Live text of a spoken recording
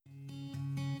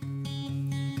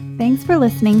Thanks for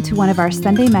listening to one of our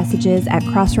Sunday messages at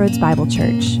Crossroads Bible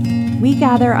Church. We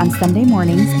gather on Sunday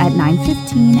mornings at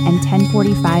 9:15 and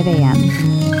 10:45 a.m.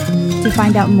 To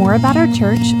find out more about our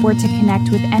church or to connect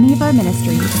with any of our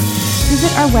ministries,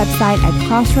 visit our website at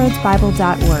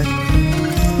crossroadsbible.org.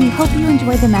 We hope you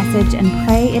enjoy the message and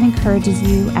pray it encourages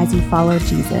you as you follow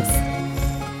Jesus.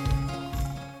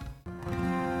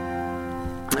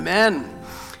 Amen.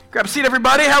 Grab a seat,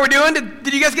 everybody. How we doing?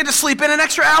 Did you guys get to sleep in an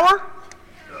extra hour?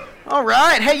 All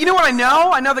right. Hey, you know what I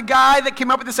know? I know the guy that came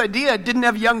up with this idea didn't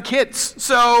have young kids.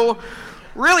 So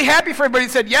really happy for everybody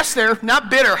that said yes there. Not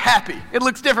bitter, happy. It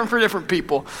looks different for different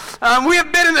people. We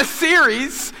have been in a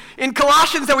series in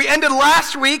Colossians that we ended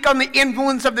last week on the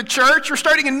influence of the church. We're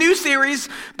starting a new series,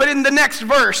 but in the next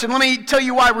verse. And let me tell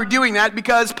you why we're doing that,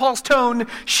 because Paul's tone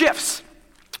shifts.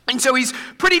 And so he's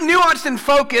pretty nuanced and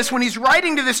focused when he's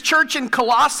writing to this church in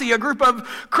Colossae, a group of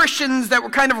Christians that were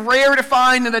kind of rare to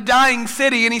find in a dying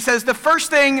city. And he says, the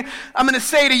first thing I'm going to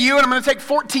say to you, and I'm going to take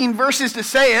 14 verses to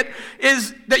say it,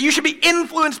 is that you should be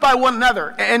influenced by one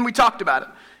another. And we talked about it.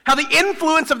 How the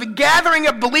influence of the gathering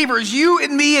of believers, you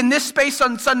and me in this space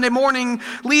on Sunday morning,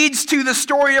 leads to the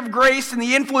story of grace and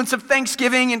the influence of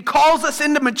thanksgiving and calls us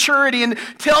into maturity and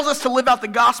tells us to live out the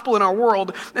gospel in our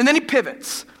world. And then he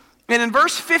pivots. And in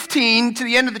verse 15 to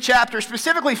the end of the chapter,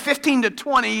 specifically 15 to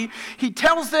 20, he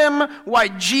tells them why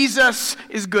Jesus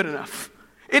is good enough.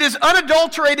 It is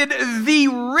unadulterated, the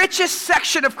richest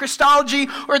section of Christology,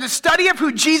 or the study of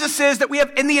who Jesus is, that we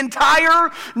have in the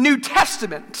entire New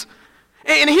Testament.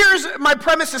 And here's my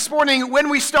premise this morning when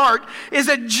we start, is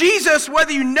that Jesus,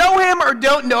 whether you know him or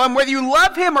don't know him, whether you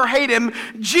love him or hate him,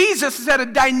 Jesus has had a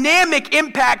dynamic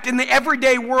impact in the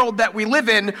everyday world that we live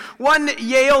in. One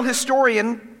Yale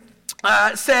historian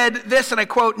said this, and I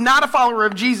quote, not a follower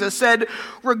of Jesus, said,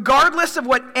 regardless of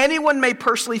what anyone may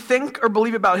personally think or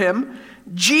believe about him,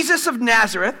 Jesus of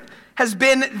Nazareth has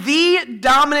been the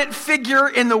dominant figure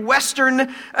in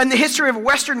the history of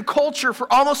Western culture for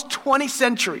almost 20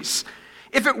 centuries.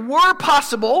 If it were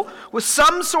possible, with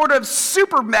some sort of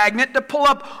super magnet, to pull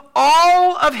up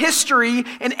all of history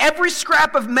and every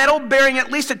scrap of metal bearing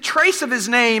at least a trace of his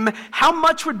name, how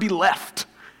much would be left?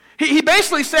 He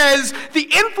basically says the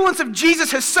influence of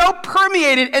Jesus has so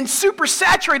permeated and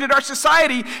supersaturated our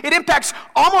society, it impacts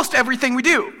almost everything we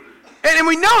do. And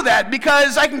we know that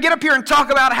because I can get up here and talk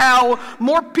about how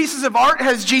more pieces of art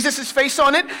has Jesus' face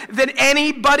on it than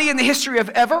anybody in the history of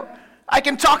ever. I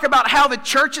can talk about how the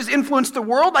church has influenced the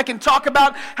world. I can talk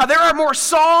about how there are more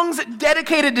songs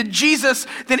dedicated to Jesus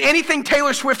than anything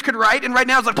Taylor Swift could write. And right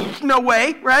now it's like, no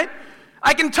way, right?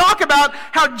 I can talk about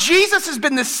how Jesus has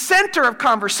been the center of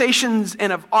conversations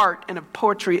and of art and of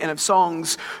poetry and of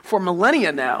songs for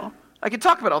millennia now. I can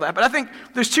talk about all that, but I think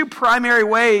there's two primary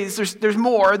ways, there's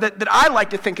more that I like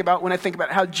to think about when I think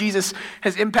about how Jesus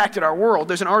has impacted our world.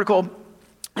 There's an article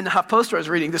in the HuffPost I was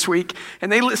reading this week,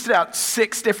 and they listed out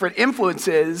 6 different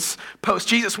influences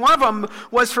post-Jesus. One of them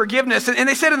was forgiveness, and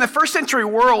they said in the first century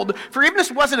world,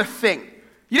 forgiveness wasn't a thing.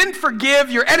 You didn't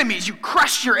forgive your enemies, you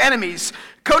crushed your enemies.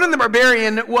 Conan the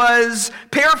Barbarian was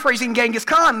paraphrasing Genghis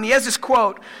Khan, and he has this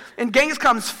quote, in Genghis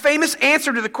Khan's famous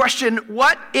answer to the question,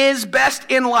 what is best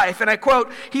in life? And I quote,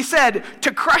 he said,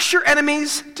 to crush your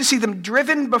enemies, to see them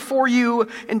driven before you,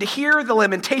 and to hear the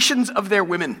lamentations of their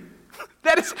women.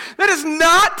 That is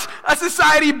not a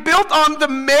society built on the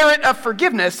merit of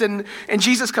forgiveness. And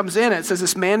Jesus comes in and it says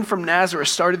this man from Nazareth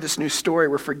started this new story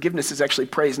where forgiveness is actually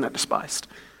praised, not despised.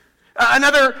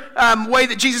 Another way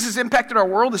that Jesus has impacted our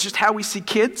world is just how we see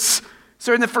kids.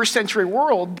 So in the first century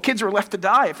world, kids were left to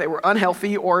die if they were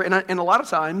unhealthy, or in a lot of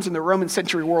times in the Roman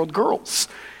century world, girls.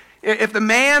 If the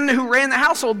man who ran the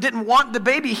household didn't want the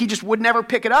baby, he just would never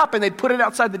pick it up, and they'd put it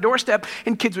outside the doorstep,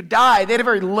 and kids would die. They had a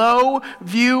very low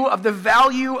view of the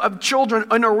value of children.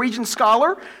 A Norwegian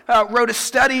scholar wrote a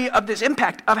study of this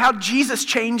impact, of how Jesus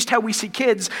changed how we see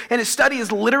kids, and his study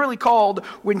is literally called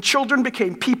When Children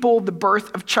Became People, the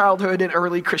Birth of Childhood in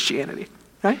Early Christianity.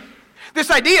 Right?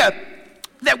 This idea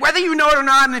that whether you know it or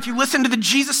not, and if you listen to the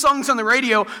Jesus songs on the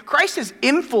radio, Christ has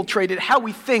infiltrated how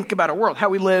we think about our world, how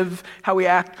we live, how we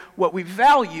act, what we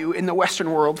value in the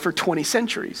Western world for 20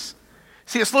 centuries.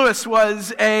 C.S. Lewis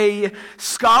was a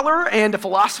scholar and a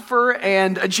philosopher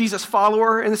and a Jesus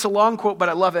follower, and it's a long quote, but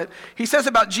I love it. He says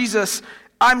about Jesus,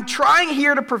 I'm trying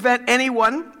here to prevent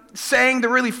anyone saying the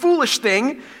really foolish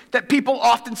thing that people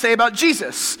often say about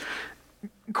Jesus.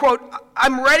 Quote,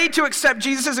 I'm ready to accept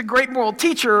Jesus as a great moral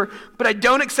teacher, but I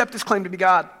don't accept his claim to be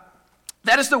God.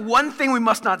 That is the one thing we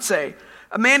must not say.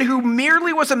 A man who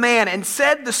merely was a man and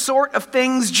said the sort of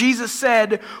things Jesus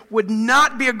said would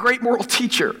not be a great moral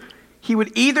teacher. He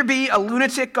would either be a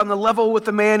lunatic on the level with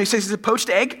the man who says he's a poached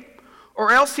egg,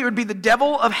 or else he would be the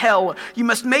devil of hell. You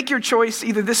must make your choice.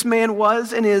 Either this man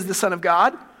was and is the Son of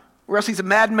God, or else he's a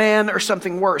madman or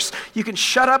something worse. You can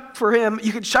shut up for him.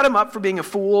 You can shut him up for being a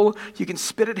fool. You can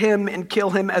spit at him and kill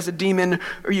him as a demon,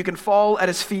 or you can fall at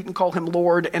his feet and call him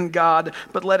Lord and God.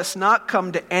 But let us not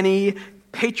come to any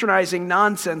patronizing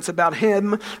nonsense about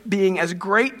him being as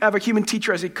great of a human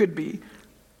teacher as he could be.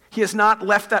 He has not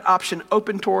left that option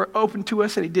open to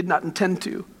us, and he did not intend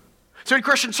to. So in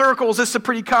Christian circles, this is a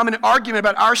pretty common argument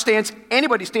about our stance,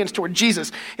 anybody's stance toward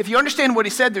Jesus. If you understand what he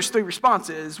said, there's three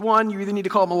responses. One, you either need to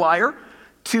call him a liar.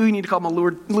 Two, you need to call him a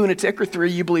lunatic. Or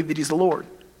three, you believe that he's the Lord.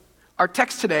 Our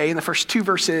text today, in the first two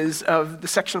verses of the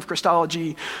section of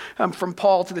Christology from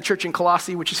Paul to the church in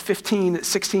Colossae, which is 15,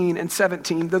 16, and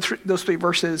 17, those three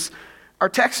verses, our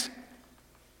text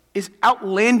is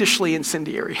outlandishly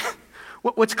incendiary.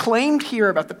 What's claimed here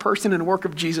about the person and work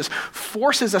of Jesus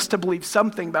forces us to believe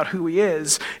something about who he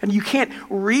is. And you can't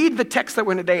read the text that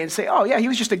we're in today and say, oh yeah, he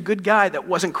was just a good guy that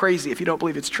wasn't crazy, if you don't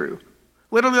believe it's true.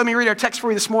 Literally, let me read our text for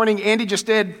you this morning. Andy just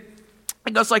did.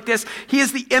 It goes like this. He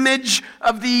is the image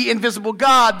of the invisible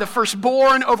God, the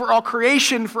firstborn over all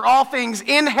creation, for all things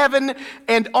in heaven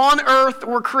and on earth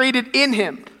were created in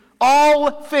him. All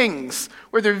things,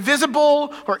 whether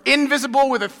visible or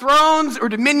invisible, whether thrones or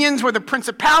dominions, whether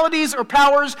principalities or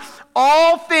powers,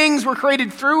 all things were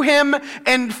created through him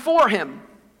and for him.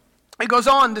 It goes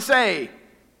on to say,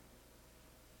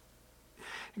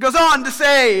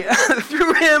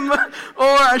 through him, or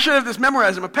I should have this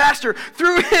memorized, I'm a pastor,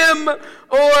 through him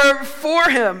or for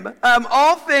him.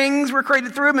 All things were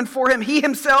created through him and for him. He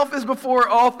himself is before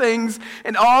all things,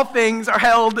 and all things are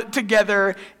held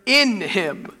together in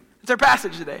him. It's our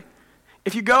passage today.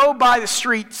 If you go by the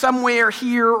street somewhere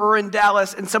here or in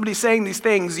Dallas and somebody's saying these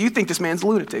things, you think this man's a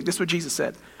lunatic. This is what Jesus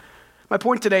said. My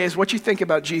point today is what you think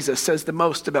about Jesus says the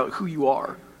most about who you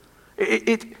are.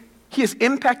 He has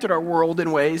impacted our world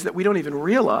in ways that we don't even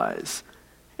realize.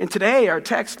 And today our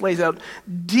text lays out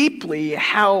deeply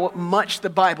how much the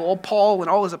Bible, Paul and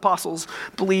all his apostles,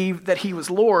 believed that he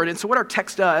was Lord. And so what our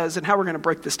text does, and how we're going to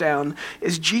break this down,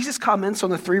 is Jesus comments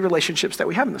on the three relationships that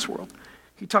we have in this world.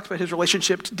 He talks about his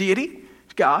relationship to deity,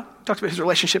 to God. He talks about his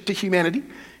relationship to humanity.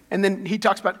 And then he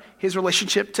talks about his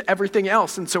relationship to everything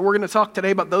else. And so we're going to talk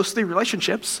today about those three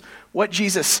relationships, what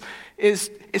Jesus is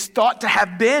thought to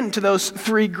have been to those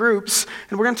three groups.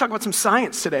 And we're going to talk about some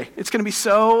science today. It's going to be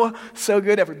so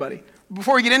good, everybody.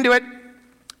 Before we get into it,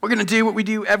 we're going to do what we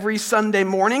do every Sunday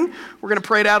morning. We're going to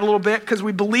pray it out a little bit because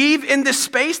we believe in this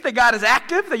space that God is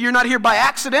active, that you're not here by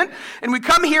accident. And we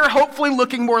come here hopefully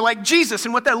looking more like Jesus.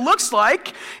 And what that looks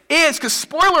like is, because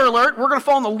spoiler alert, we're going to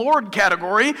fall in the Lord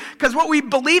category, because what we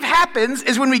believe happens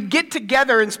is when we get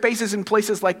together in spaces and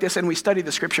places like this and we study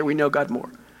the scripture, we know God more.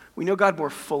 We know God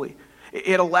more fully.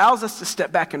 It allows us to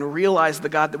step back and realize the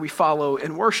God that we follow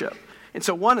and worship. And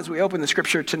so one is we open the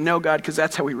scripture to know God because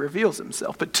that's how he reveals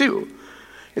himself. But two,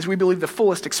 is we believe the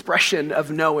fullest expression of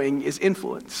knowing is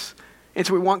influence. And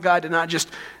so we want God to not just,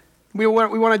 we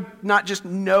want to not just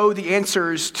know the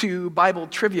answers to Bible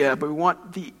trivia, but we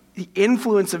want the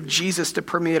influence of Jesus to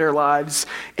permeate our lives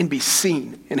and be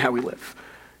seen in how we live.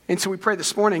 And so we pray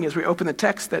this morning as we open the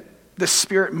text that the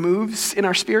Spirit moves in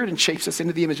our spirit and shapes us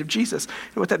into the image of Jesus.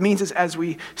 And what that means is as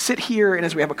we sit here and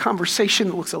as we have a conversation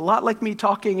that looks a lot like me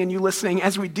talking and you listening,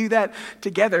 as we do that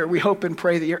together, we hope and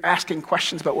pray that you're asking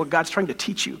questions about what God's trying to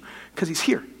teach you because he's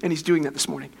here and he's doing that this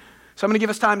morning. So I'm going to give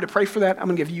us time to pray for that. I'm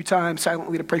going to give you time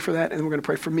silently to pray for that, and then we're going to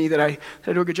pray for me that I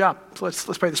do a good job. So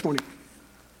let's pray this morning.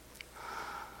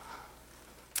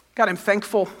 God, I'm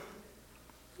thankful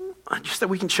just that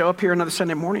we can show up here another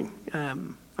Sunday morning.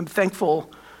 I'm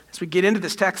thankful as we get into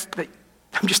this text, that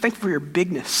I'm just thankful for your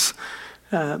bigness.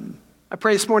 I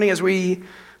pray this morning as we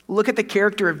look at the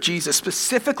character of Jesus,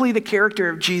 specifically the character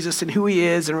of Jesus and who he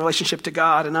is in relationship to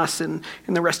God and us and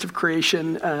the rest of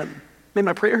creation.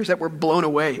 My prayer is that we're blown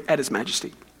away at his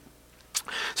majesty.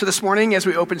 So this morning, as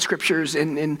we open scriptures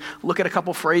and look at a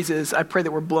couple phrases, I pray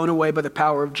that we're blown away by the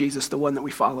power of Jesus, the one that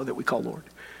we follow, that we call Lord.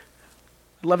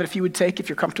 I'd love it if you would take, if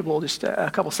you're comfortable, just a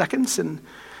couple seconds and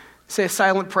say a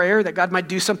silent prayer that God might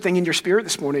do something in your spirit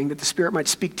this morning, that the Spirit might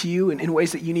speak to you in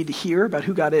ways that you need to hear about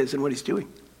who God is and what he's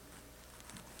doing.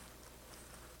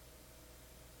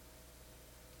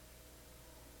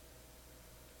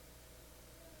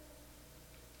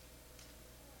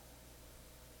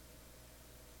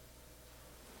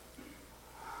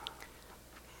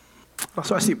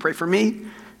 Also, I ask you to pray for me,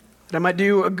 that I might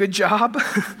do a good job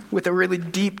with a really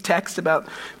deep text about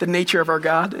the nature of our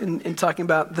God and talking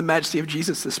about the majesty of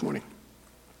Jesus this morning.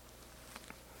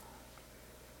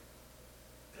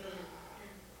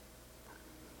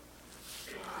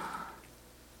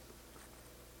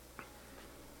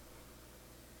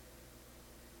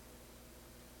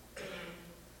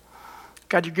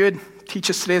 God, you're good. Teach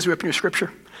us today as we open your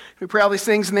scripture. We pray all these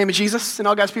things in the name of Jesus, and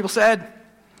all God's people said,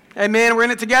 amen. We're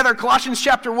in it together. Colossians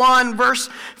chapter 1, verse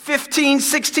 15,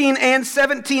 16, and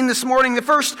 17 this morning. The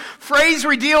first phrase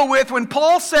we deal with when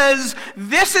Paul says,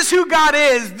 this is who God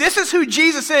is, this is who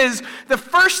Jesus is, the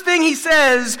first thing he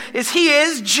says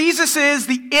is Jesus is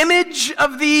the image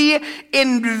of the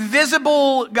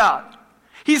invisible God.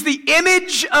 He's the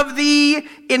image of the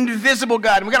invisible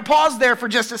God. And we've got to pause there for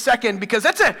just a second because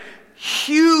that's a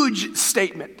huge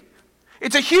statement.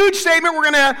 It's a huge statement.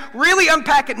 We're going to really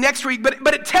unpack it next week,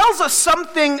 but it tells us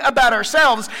something about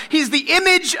ourselves. He's the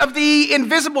image of the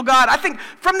invisible God. I think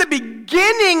from the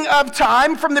beginning of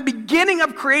time, from the beginning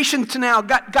of creation to now,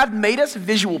 God made us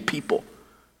visual people.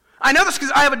 I know this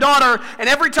because I have a daughter, and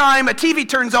every time a TV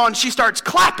turns on, she starts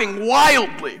clapping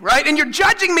wildly, right? And you're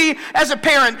judging me as a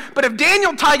parent, but if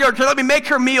Daniel Tiger can let me make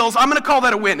her meals, I'm going to call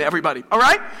that a win, everybody, all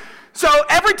right? So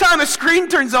every time a screen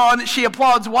turns on, she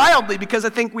applauds wildly because I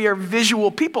think we are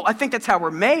visual people. I think that's how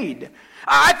we're made.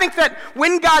 I think that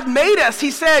when God made us,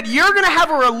 he said, you're going to have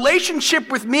a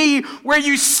relationship with me where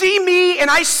you see me and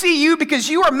I see you because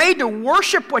you are made to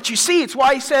worship what you see. It's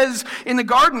why he says in the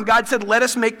garden, God said, let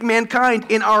us make mankind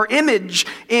in our image,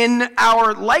 in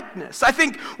our likeness. I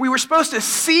think we were supposed to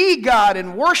see God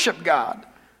and worship God.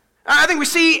 I think we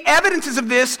see evidences of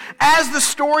this as the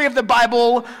story of the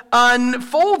Bible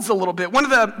unfolds a little bit. One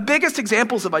of the biggest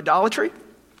examples of idolatry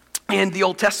in the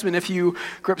Old Testament, if you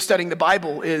grew up studying the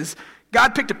Bible, is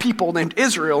God picked a people named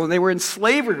Israel, and they were in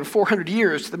slavery for 400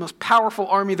 years to the most powerful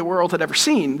army the world had ever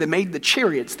seen. They made the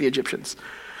chariots, the Egyptians.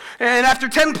 And after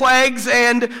 10 plagues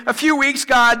and a few weeks,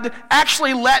 God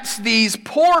actually lets these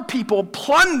poor people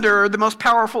plunder the most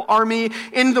powerful army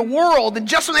in the world. And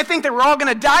just when they think they were all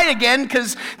going to die again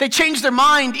because they changed their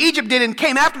mind, Egypt did and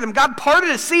came after them. God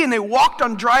parted a sea and they walked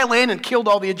on dry land and killed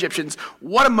all the Egyptians.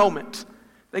 What a moment.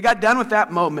 They got done with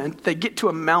that moment. They get to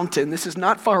a mountain. This is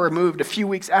not far removed, a few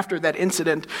weeks after that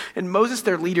incident. And Moses,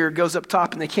 their leader, goes up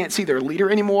top and they can't see their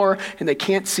leader anymore and they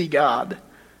can't see God.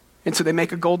 And so they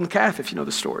make a golden calf, if you know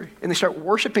the story. And they start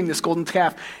worshiping this golden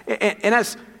calf. And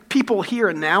as people here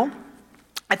and now,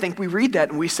 I think we read that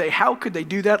and we say, how could they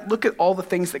do that? Look at all the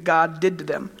things that God did to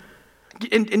them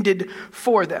and did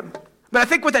for them. But I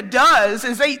think what that does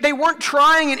is they weren't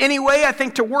trying in any way, I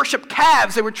think, to worship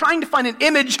calves. They were trying to find an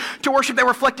image to worship that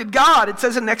reflected God. It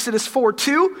says in Exodus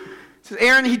 4:2, it says,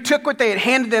 Aaron, he took what they had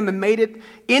handed them and made it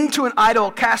into an idol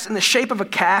cast in the shape of a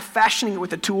calf, fashioning it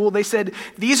with a tool. They said,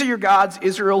 these are your gods,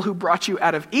 Israel, who brought you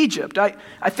out of Egypt. I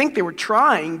think they were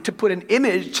trying to put an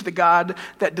image to the God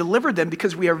that delivered them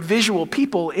because we are visual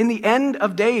people. In the end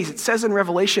of days, it says in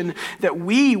Revelation that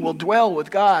we will dwell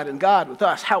with God and God with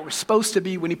us, how we're supposed to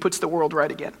be when he puts the world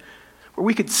right again, where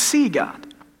we could see God.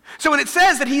 So when it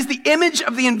says that he's the image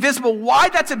of the invisible, why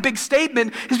that's a big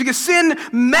statement is because sin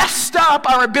messed up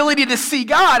our ability to see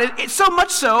God. It's so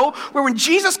much so where when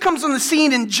Jesus comes on the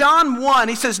scene in John 1,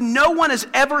 he says, no one has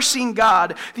ever seen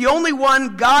God. The only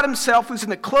one, God himself, who's in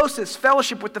the closest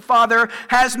fellowship with the Father,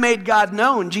 has made God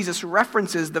known. Jesus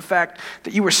references the fact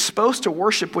that you were supposed to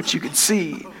worship what you could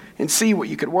see and see what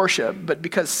you could worship. But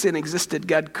because sin existed,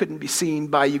 God couldn't be seen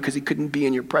by you because he couldn't be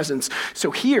in your presence.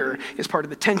 So here is part of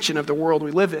the tension of the world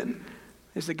we live in,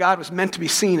 is that God was meant to be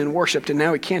seen and worshiped, and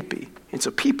now he can't be. And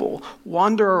so people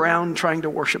wander around trying to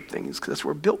worship things because that's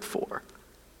what we're built for.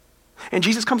 And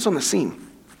Jesus comes on the scene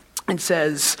and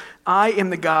says, I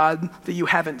am the God that you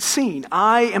haven't seen.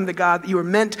 I am the God that you were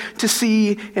meant to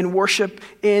see and worship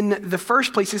in the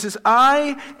first place. He says,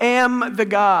 I am the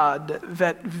God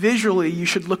that visually you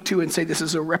should look to and say, this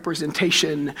is a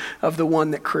representation of the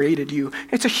one that created you.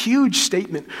 It's a huge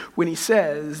statement when he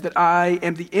says that I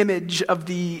am the image of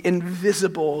the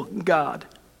invisible God.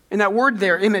 And that word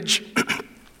there, image,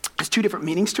 has two different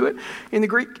meanings to it in the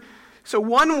Greek. So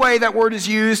one way that word is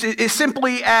used is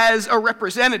simply as a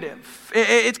representative.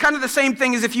 It's kind of the same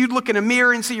thing as if you'd look in a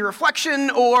mirror and see your reflection,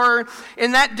 or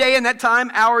in that day and that time,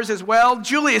 ours as well.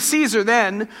 Julius Caesar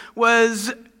then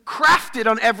was crafted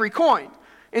on every coin.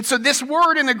 And so this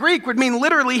word in the Greek would mean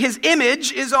literally his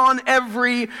image is on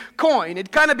every coin.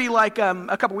 It'd kind of be like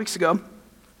a couple weeks ago,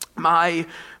 my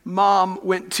mom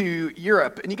went to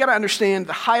Europe, and you got to understand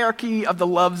the hierarchy of the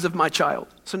loves of my child.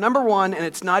 So number one, and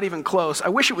it's not even close, I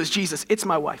wish it was Jesus, it's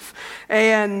my wife.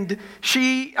 And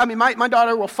my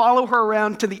daughter will follow her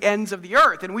around to the ends of the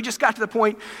earth. And we just got to the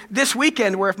point this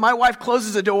weekend where if my wife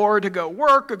closes a door to go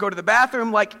work or go to the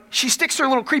bathroom, like she sticks her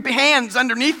little creepy hands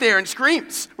underneath there and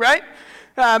screams, right?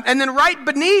 And then right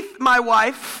beneath my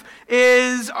wife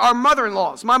is our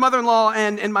mother-in-laws, my mother-in-law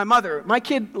and my mother. My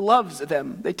kid loves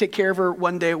them. They take care of her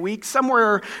one day a week.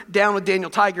 Somewhere down with Daniel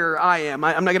Tiger, I am.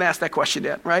 I'm not going to ask that question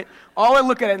yet, right? All I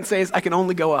look at it and say is, I can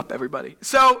only go up, everybody.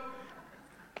 So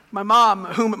my mom,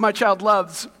 whom my child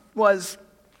loves, was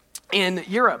in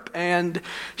Europe, and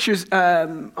she was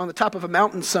on the top of a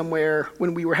mountain somewhere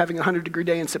when we were having a 100-degree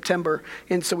day in September,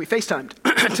 and so we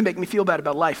FaceTimed to make me feel bad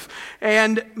about life.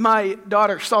 And my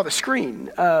daughter saw the screen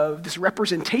of this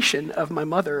representation of my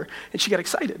mother, and she got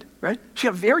excited, right? She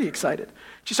got very excited.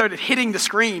 She started hitting the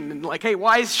screen and like, hey,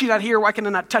 why is she not here? Why can I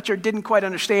not touch her? Didn't quite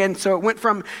understand. So it went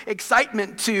from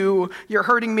excitement to you're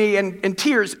hurting me and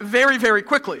tears very, very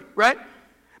quickly, right?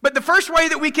 But the first way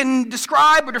that we can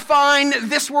describe or define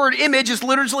this word image is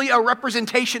literally a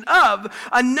representation of.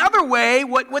 Another way,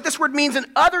 what this word means in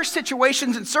other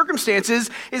situations and circumstances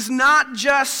is not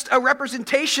just a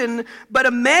representation, but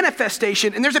a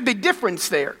manifestation. And there's a big difference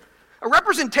there. A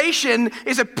representation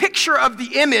is a picture of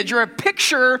the image or a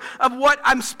picture of what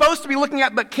I'm supposed to be looking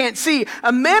at but can't see.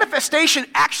 A manifestation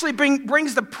actually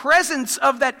brings the presence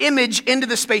of that image into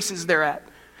the spaces they're at.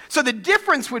 So the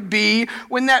difference would be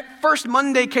when that first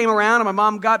Monday came around and my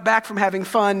mom got back from having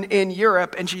fun in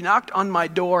Europe and she knocked on my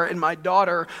door and my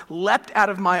daughter leapt out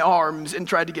of my arms and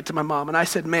tried to get to my mom. And I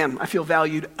said, man, I feel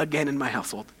valued again in my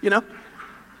household, you know?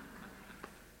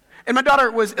 And my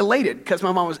daughter was elated because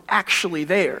my mom was actually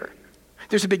there.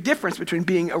 There's a big difference between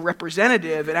being a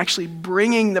representative and actually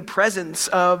bringing the presence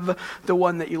of the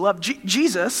one that you love.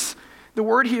 Jesus, the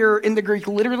word here in the Greek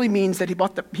literally means that he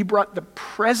brought the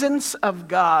presence of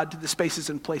God to the spaces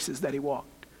and places that he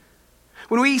walked.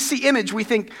 When we see image, we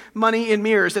think money and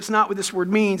mirrors. That's not what this word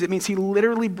means. It means he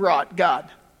literally brought God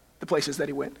the places that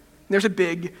he went. And there's a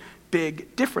big,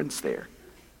 big difference there.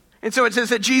 And so it says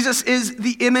that Jesus is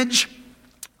the image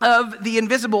of the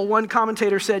invisible. One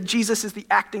commentator said Jesus is the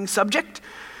acting subject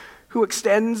who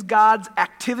extends God's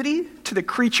activity to the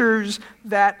creatures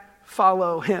that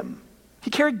follow him. He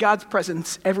carried God's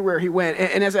presence everywhere he went.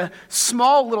 And as a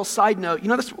small little side note,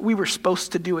 that's what we were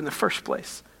supposed to do in the first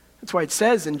place. That's why it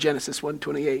says in Genesis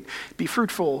 1:28, be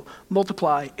fruitful,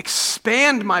 multiply,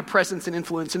 expand my presence and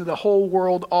influence into the whole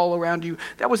world all around you.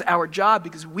 That was our job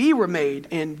because we were made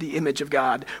in the image of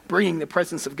God, bringing the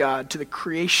presence of God to the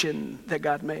creation that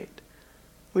God made.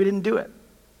 We didn't do it.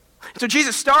 So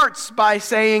Jesus starts by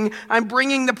saying, I'm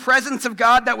bringing the presence of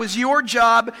God that was your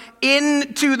job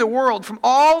into the world. From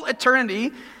all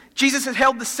eternity, Jesus has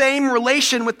held the same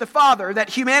relation with the Father that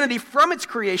humanity from its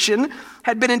creation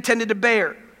had been intended to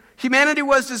bear. Humanity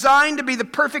was designed to be the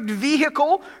perfect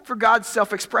vehicle for God's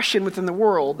self-expression within the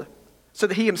world so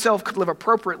that he himself could live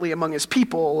appropriately among his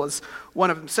people as one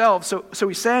of himself. So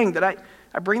he's saying that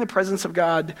I bring the presence of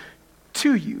God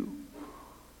to you.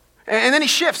 And then he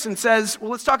shifts and says,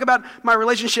 well, let's talk about my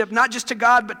relationship, not just to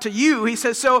God, but to you. He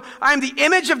says, so I am the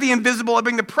image of the invisible. I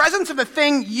bring the presence of the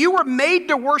thing you were made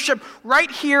to worship right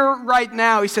here, right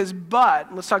now. He says,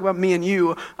 but, let's talk about me and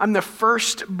you. I'm the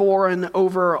firstborn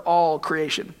over all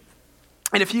creation.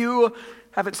 And if you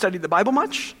haven't studied the Bible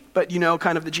much, but you know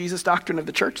kind of the Jesus doctrine of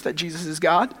the church, that Jesus is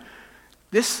God,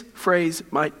 this phrase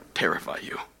might terrify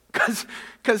you.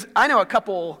 Because I know a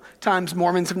couple times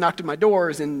Mormons have knocked on my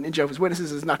doors and Jehovah's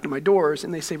Witnesses has knocked on my doors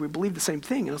and they say, we believe the same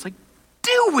thing. And I was like,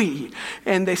 do we?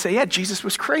 And they say, yeah, Jesus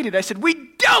was created. I said,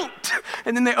 we don't.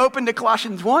 And then they open to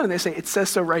Colossians 1 and they say, it says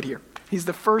so right here. He's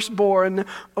the firstborn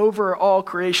over all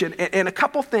creation. And a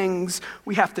couple things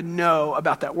we have to know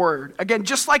about that word. Again,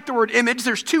 just like the word image,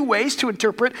 there's two ways to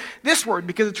interpret this word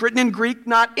because it's written in Greek,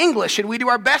 not English. And we do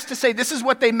our best to say this is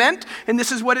what they meant and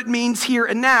this is what it means here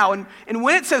and now. And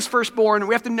when it says firstborn,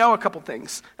 we have to know a couple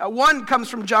things. One comes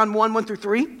from John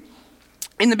 1:1-3.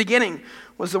 In the beginning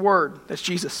was the Word, that's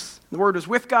Jesus. The Word was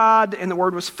with God and the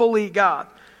Word was fully God.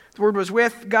 The Word was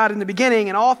with God in the beginning,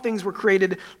 and all things were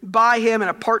created by him,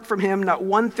 and apart from him, not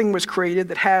one thing was created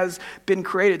that has been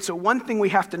created. So one thing we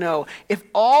have to know, if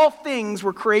all things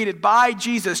were created by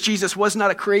Jesus, Jesus was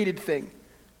not a created thing.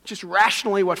 Just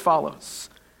rationally what follows.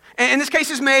 And this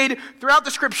case is made throughout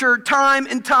the scripture time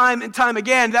and time and time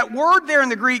again. That word there in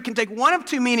the Greek can take one of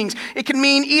two meanings. It can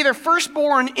mean either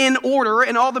firstborn in order,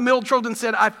 and all the middle children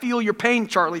said, I feel your pain,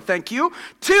 Charlie, thank you.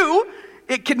 Two,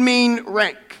 it could mean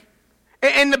rank.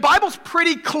 And the Bible's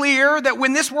pretty clear that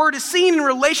when this word is seen in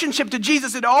relationship to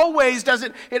Jesus, it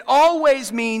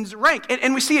always means rank.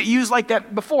 And we see it used like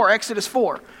that before, Exodus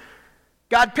 4.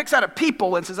 God picks out a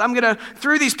people and says, I'm going to,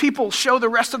 through these people, show the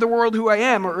rest of the world who I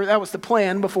am. Or that was the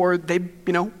plan before they,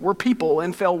 were people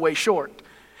and fell way short.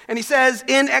 And he says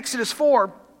in Exodus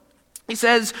 4, He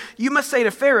says, you must say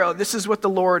to Pharaoh, this is what the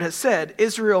Lord has said,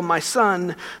 Israel, my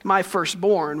son, my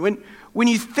firstborn. When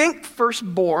you think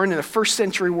firstborn in the first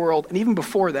century world, and even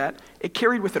before that, it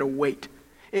carried with it a weight.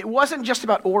 It wasn't just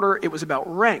about order, it was about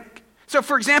rank. So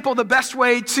for example, the best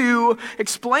way to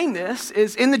explain this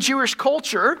is in the Jewish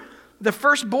culture, the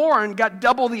firstborn got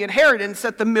double the inheritance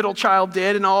that the middle child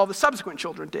did and all the subsequent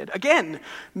children did. Again,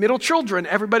 middle children,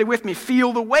 everybody with me,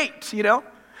 feel the weight, you know?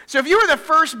 So if you were the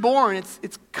firstborn,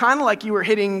 it's kind of like you were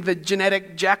hitting the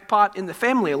genetic jackpot in the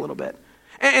family a little bit.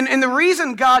 And the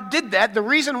reason God did that, the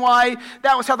reason why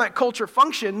that was how that culture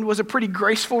functioned was a pretty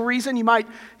graceful reason. You might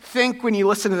think when you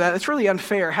listen to that, it's really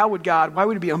unfair. Why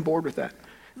would he be on board with that?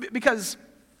 Because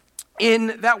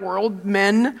in that world,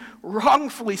 men,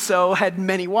 wrongfully so, had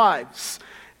many wives.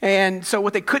 And so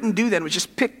what they couldn't do then was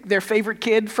just pick their favorite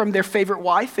kid from their favorite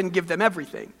wife and give them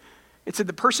everything. It said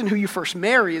the person who you first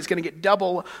marry is going to get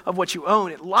double of what you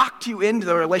own. It locked you into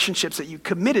the relationships that you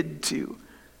committed to.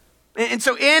 And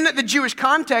so in the Jewish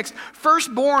context,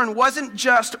 firstborn wasn't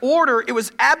just order, it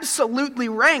was absolutely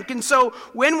rank. And so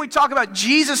when we talk about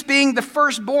Jesus being the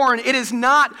firstborn, it is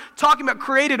not talking about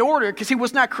created order, because he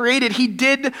was not created, he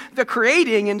did the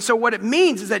creating. And so what it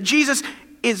means is that Jesus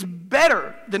is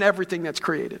better than everything that's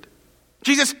created.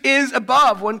 Jesus is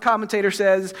above. One commentator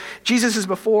says, Jesus is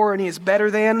before and he is better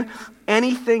than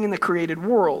anything in the created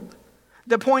world.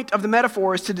 The point of the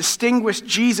metaphor is to distinguish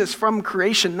Jesus from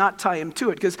creation, not tie him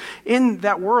to it. Because in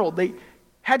that world, they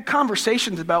had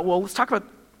conversations about, well, let's talk about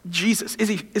Jesus. Is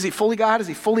he fully God? Is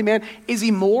he fully man? Is he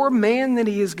more man than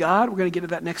he is God? We're going to get to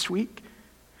that next week.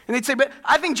 And they'd say, but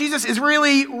I think Jesus is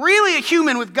really, really a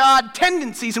human with God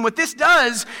tendencies. And what this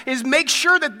does is make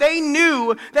sure that they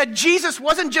knew that Jesus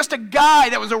wasn't just a guy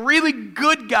that was a really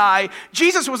good guy.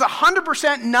 Jesus was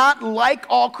 100% not like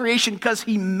all creation because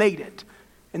he made it.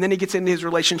 And then he gets into his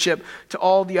relationship to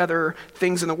all the other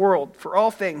things in the world. For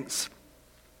all things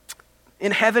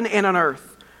in heaven and on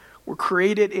earth were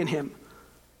created in him.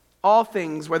 All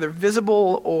things, whether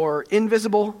visible or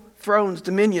invisible, thrones,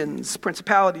 dominions,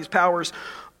 principalities, powers,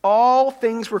 all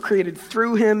things were created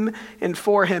through him and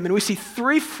for him. And we see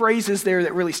three phrases there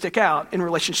that really stick out in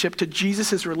relationship to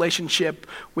Jesus' relationship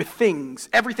with things,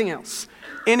 everything else.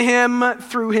 In him,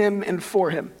 through him, and for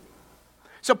him.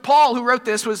 So Paul, who wrote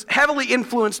this, was heavily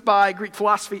influenced by Greek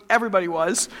philosophy. Everybody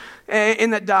was in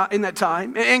that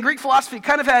time. And Greek philosophy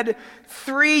kind of had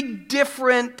three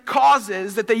different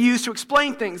causes that they used to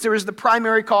explain things. There was the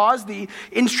primary cause, the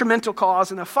instrumental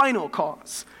cause, and the final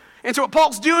cause. And so what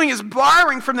Paul's doing is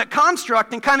borrowing from that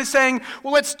construct and kind of saying,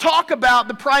 well, let's talk about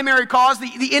the primary cause,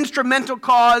 the instrumental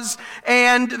cause,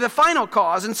 and the final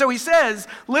cause. And so he says,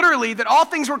 literally, that all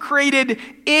things were created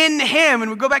in him. And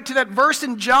we go back to that verse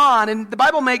in John, and the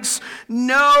Bible makes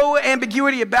no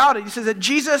ambiguity about it. He says that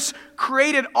Jesus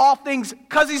created all things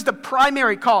because he's the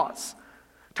primary cause.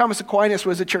 Thomas Aquinas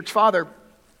was a church father.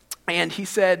 And he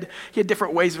said he had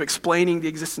different ways of explaining the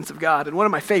existence of God. And one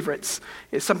of my favorites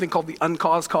is something called the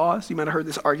uncaused cause. You might have heard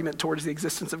this argument towards the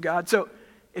existence of God. So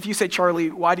if you say,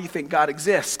 Charlie, why do you think God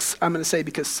exists? I'm going to say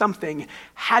because something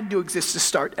had to exist to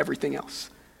start everything else.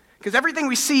 Because everything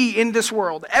we see in this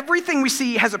world, everything we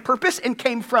see has a purpose and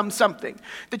came from something.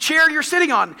 The chair you're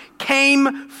sitting on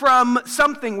came from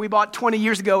something we bought 20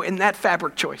 years ago in that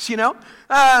fabric choice, you know?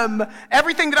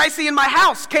 Everything that I see in my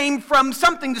house came from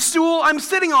something. The stool I'm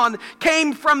sitting on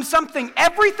came from something.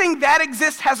 Everything that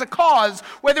exists has a cause,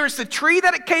 whether it's the tree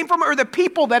that it came from or the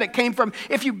people that it came from.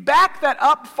 If you back that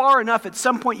up far enough, at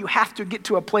some point you have to get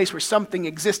to a place where something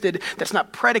existed that's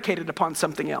not predicated upon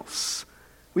something else.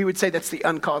 We would say that's the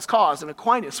uncaused cause. And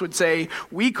Aquinas would say,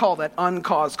 we call that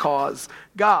uncaused cause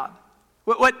God.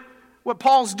 What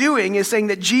Paul's doing is saying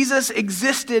that Jesus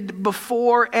existed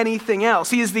before anything else.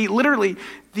 He is literally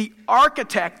the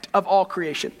architect of all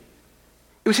creation.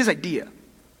 It was his idea.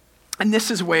 And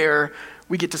this is where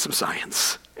we get to some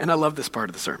science. And I love this part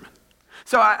of the sermon.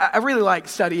 So I really like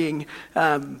studying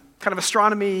kind of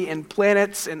astronomy and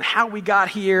planets and how we got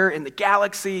here and the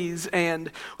galaxies. And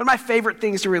one of my favorite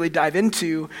things to really dive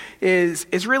into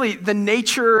is really the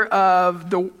nature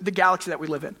of the galaxy that we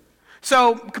live in.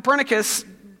 So Copernicus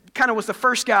kind of was the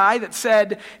first guy that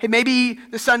said, hey, maybe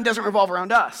the sun doesn't revolve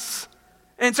around us.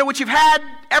 And so what you've had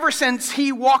ever since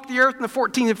he walked the earth in the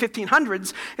 1400s and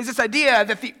 1500s is this idea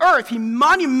that the earth, he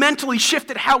monumentally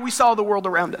shifted how we saw the world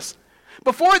around us.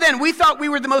 Before then, we thought we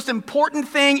were the most important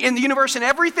thing in the universe and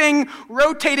everything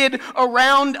rotated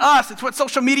around us. It's what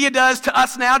social media does to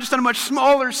us now, just on a much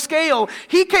smaller scale.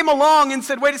 He came along and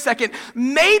said, wait a second,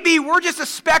 maybe we're just a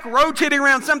speck rotating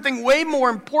around something way more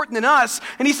important than us.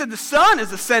 And he said the sun is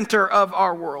the center of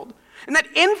our world. And that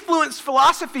influenced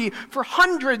philosophy for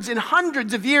hundreds and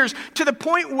hundreds of years, to the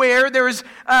point where there was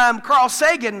Carl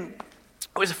Sagan,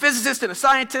 who was a physicist and a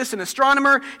scientist and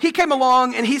astronomer. He came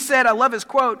along and he said, I love his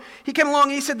quote, he came along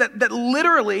and he said that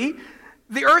literally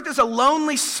the earth is a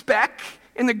lonely speck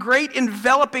in the great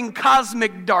enveloping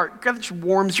cosmic dark. God, that just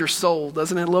warms your soul,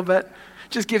 doesn't it, a little bit?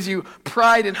 Just gives you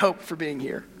pride and hope for being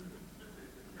here.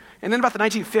 And then about the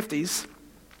 1950s,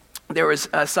 there was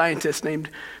a scientist named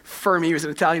Fermi. He was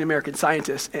an Italian-American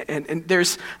scientist. And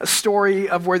there's a story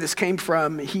of where this came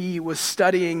from. He was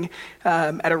studying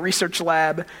at a research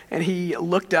lab, and he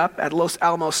looked up at Los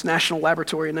Alamos National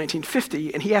Laboratory in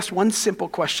 1950, and he asked one simple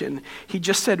question. He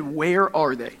just said, where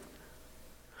are they?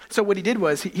 So what he did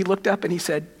was he looked up and he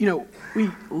said, we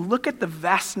look at the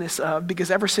vastness of, because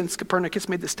ever since Copernicus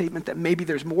made the statement that maybe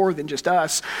there's more than just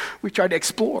us, we tried to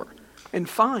explore and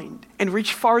find and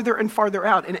reach farther and farther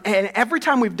out. And every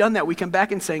time we've done that, we come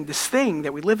back and saying, this thing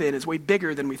that we live in is way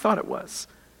bigger than we thought it was.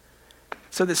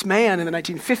 So this man in the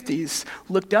 1950s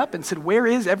looked up and said, where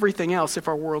is everything else if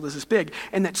our world is this big?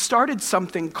 And that started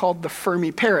something called the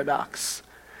Fermi paradox,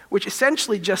 which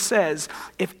essentially just says,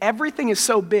 if everything is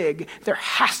so big, there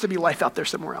has to be life out there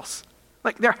somewhere else.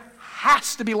 Like there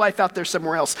has to be life out there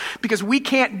somewhere else, because we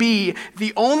can't be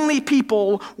the only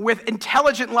people with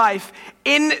intelligent life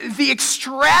in the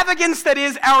extravagance that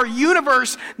is our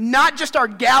universe, not just our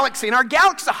galaxy. And our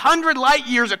galaxy is 100 light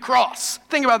years across.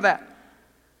 Think about that.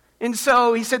 And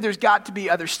so he said there's got to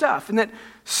be other stuff. And that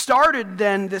started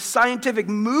then this scientific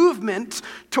movement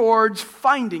towards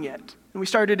finding it. And we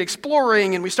started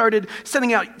exploring, and we started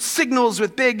sending out signals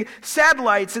with big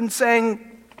satellites and saying,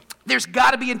 there's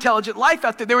got to be intelligent life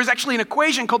out there. There was actually an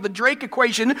equation called the Drake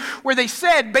equation, where they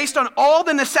said, based on all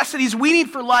the necessities we need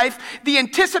for life, the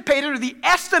anticipated or the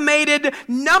estimated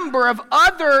number of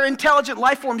other intelligent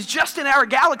life forms just in our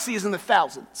galaxy is in the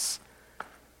thousands.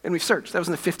 And we've searched. That was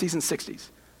in the 50s and 60s.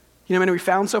 You know how many we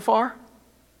found so far?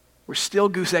 We're still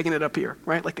goose egging it up here,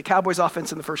 right? Like the Cowboys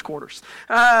offense in the first quarters.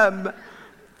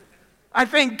 I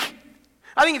think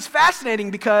it's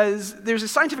fascinating because there's a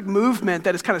scientific movement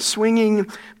that is kind of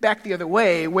swinging back the other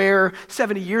way, where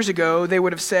 70 years ago they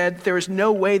would have said there is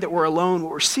no way that we're alone.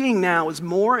 What we're seeing now is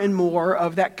more and more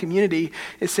of that community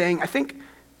is saying, I think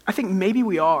maybe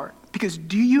we are, because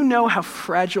do you know how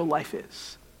fragile life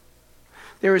is?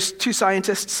 There was two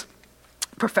scientists,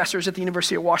 professors at the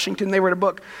University of Washington. They wrote a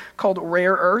book called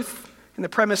Rare Earth, and the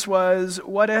premise was,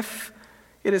 what if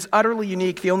it is utterly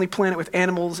unique, the only planet with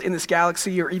animals in this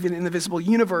galaxy or even in the visible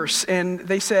universe? And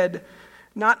they said,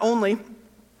 not only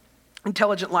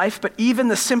intelligent life, but even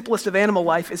the simplest of animal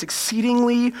life is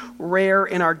exceedingly rare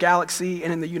in our galaxy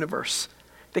and in the universe.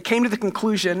 They came to the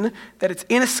conclusion that it's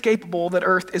inescapable that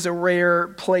Earth is a rare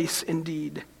place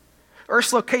indeed.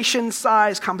 Earth's location,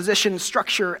 size, composition,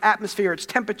 structure, atmosphere, its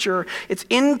temperature, its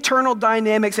internal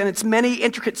dynamics, and its many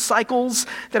intricate cycles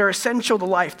that are essential to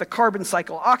life. The carbon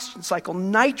cycle, oxygen cycle,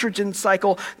 nitrogen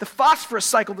cycle, the phosphorus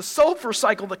cycle, the sulfur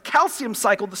cycle, the calcium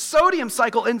cycle, the sodium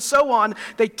cycle, and so on.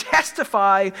 They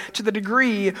testify to the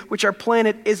degree which our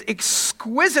planet is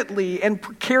exquisitely and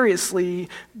precariously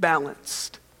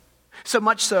balanced. So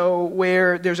much so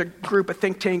where there's a group, a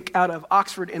think tank out of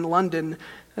Oxford in London,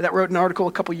 that wrote an article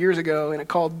a couple years ago, and it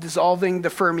called Dissolving the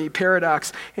Fermi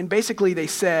Paradox. And basically they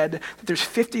said that there's a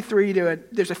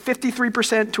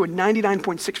 53% to a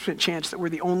 99.6% chance that we're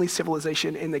the only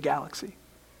civilization in the galaxy.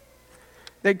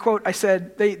 They quote,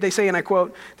 they say, and I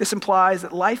quote, this implies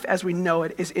that life as we know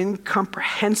it is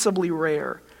incomprehensibly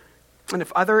rare. And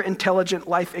if other intelligent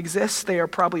life exists, they are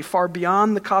probably far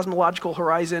beyond the cosmological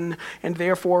horizon and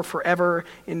therefore forever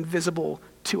invisible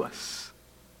to us.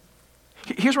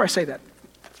 Here's where I say that.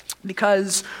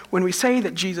 Because when we say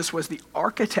that Jesus was the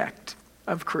architect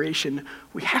of creation,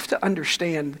 we have to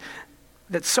understand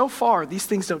that so far these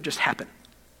things don't just happen.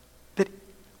 That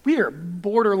we are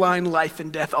borderline life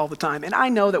and death all the time. And I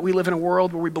know that we live in a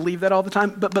world where we believe that all the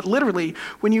time, but literally,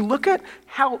 when you look at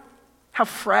how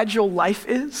fragile life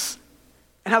is,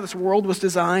 and how this world was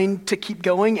designed to keep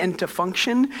going and to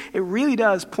function, it really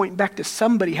does point back to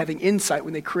somebody having insight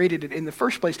when they created it in the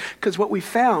first place. Because what we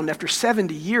found after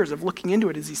 70 years of looking into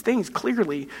it is these things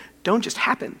clearly don't just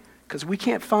happen, because we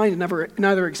can't find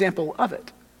another example of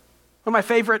it. One of my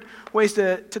favorite ways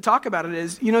to talk about it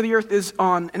is, the Earth is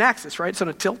on an axis, right? It's on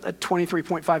a tilt at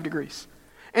 23.5 degrees.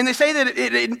 And they say that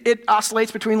it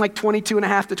oscillates between like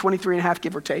 22.5 to 23.5,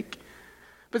 give or take.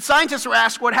 But scientists were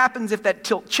asked what happens if that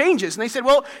tilt changes. And they said,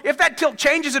 well, if that tilt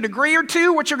changes a degree or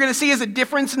two, what you're going to see is a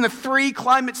difference in the three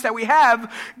climates that we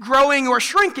have growing or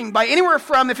shrinking by anywhere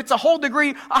from, if it's a whole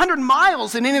degree, 100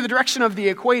 miles in any of the direction of the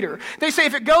equator. They say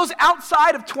if it goes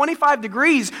outside of 25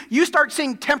 degrees, you start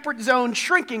seeing temperate zones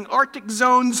shrinking, Arctic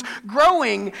zones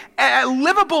growing,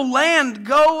 livable land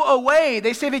go away.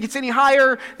 They say if it gets any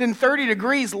higher than 30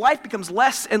 degrees, life becomes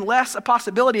less and less a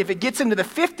possibility. If it gets into the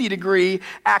 50-degree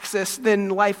axis,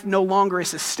 then life no longer is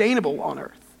sustainable on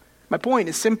Earth. My point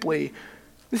is simply,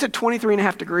 this is at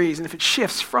 23.5 degrees, and if it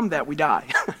shifts from that, we die.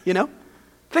 You know?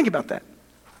 Think about that.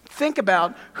 Think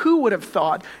about who would have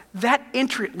thought that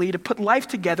intricately to put life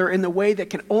together in the way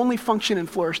that can only function and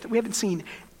flourish that we haven't seen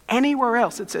anywhere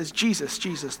else. It says, Jesus,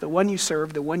 Jesus, the one you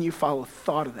serve, the one you follow,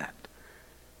 thought of that.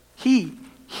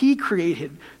 He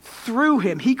created through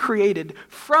him. He created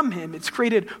from him. It's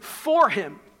created for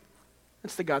him.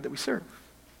 That's the God that we serve.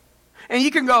 And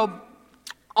you can go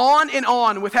on and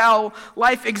on with how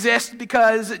life exists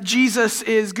because Jesus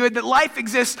is good, that life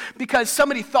exists because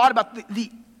somebody thought about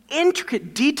the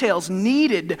intricate details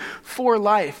needed for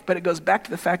life. But it goes back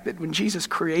to the fact that when Jesus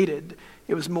created,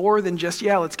 it was more than just,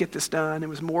 let's get this done. It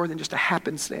was more than just a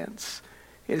happenstance.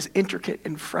 It is intricate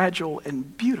and fragile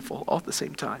and beautiful all at the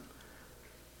same time.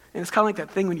 And it's kind of like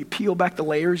that thing when you peel back the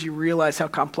layers, you realize how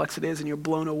complex it is and you're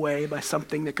blown away by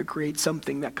something that could create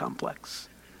something that complex.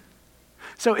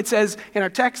 So it says in our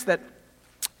text that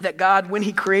God, when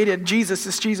he created Jesus,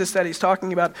 this Jesus that he's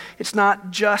talking about, it's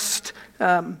not just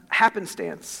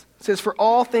happenstance. It says, for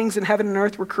all things in heaven and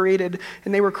earth were created,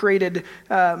 and they were created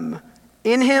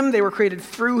in him, they were created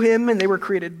through him, and they were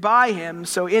created by him.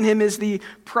 So in him is the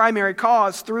primary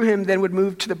cause. Through him then would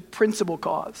move to the principal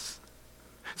cause.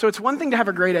 So it's one thing to have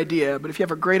a great idea, but if you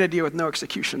have a great idea with no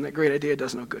execution, that great idea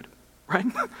does no good, right?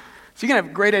 So you can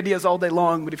have great ideas all day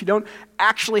long, but if you don't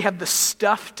actually have the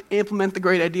stuff to implement the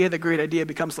great idea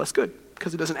becomes less good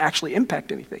because it doesn't actually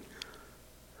impact anything.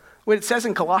 What it says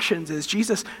in Colossians is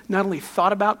Jesus not only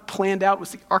thought about, planned out,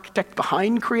 was the architect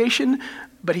behind creation,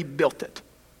 but he built it.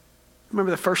 I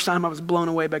remember the first time I was blown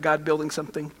away by God building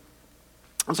something.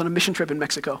 I was on a mission trip in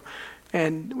Mexico,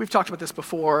 and we've talked about this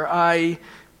before. I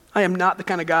am not the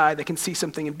kind of guy that can see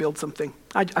something and build something.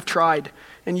 I've tried,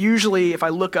 and usually if I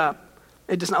look up,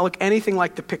 it does not look anything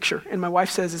like the picture. And my wife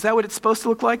says, is that what it's supposed to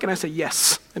look like? And I say,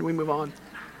 yes. And we move on.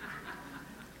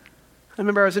 I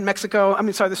remember I was in Mexico.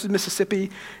 This was Mississippi.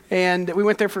 And we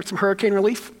went there for some hurricane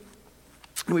relief.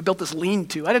 And we built this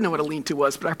lean-to. I didn't know what a lean-to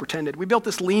was, but I pretended. We built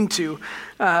this lean-to.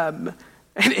 And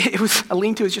it was a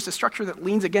lean-to is just a structure that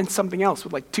leans against something else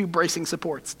with like two bracing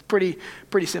supports. Pretty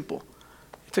simple.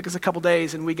 It took us a couple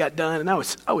days and we got done, and I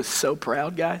was so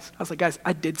proud, guys. I was like, guys,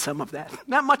 I did some of that.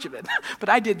 Not much of it, but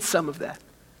I did some of that.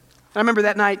 I remember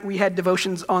that night we had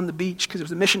devotions on the beach because it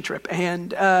was a mission trip,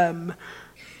 and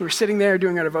we were sitting there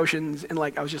doing our devotions, and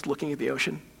I was just looking at the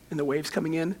ocean and the waves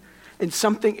coming in, and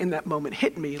something in that moment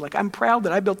hit me. I'm proud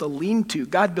that I built a lean-to.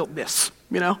 God built this,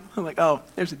 I'm like, oh,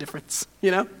 there's a difference,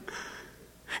 It's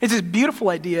this beautiful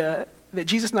idea that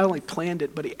Jesus not only planned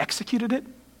it, but he executed it.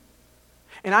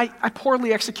 And I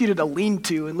poorly executed a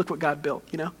lean-to, and look what God built,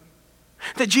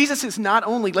 That Jesus is not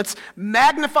only, let's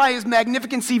magnify his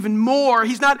magnificence even more.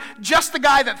 He's not just the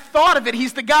guy that thought of it.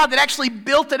 He's the God that actually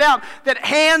built it out, that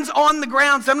hands on the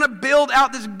ground. So I'm going to build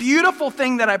out this beautiful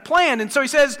thing that I planned. And so he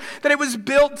says that it was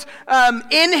built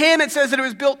in him. It says that it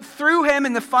was built through him.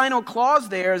 And the final clause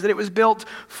there is that it was built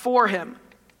for him.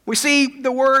 We see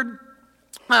the word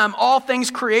all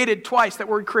things created twice, that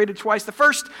word created twice. The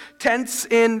first tense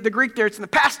in the Greek there, it's in the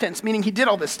past tense, meaning he did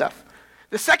all this stuff.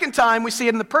 The second time we see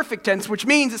it in the perfect tense, which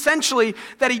means essentially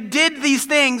that he did these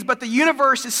things, but the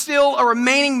universe is still a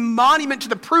remaining monument to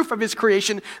the proof of his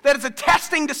creation, that it's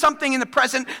attesting to something in the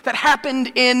present that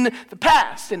happened in the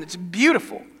past, and it's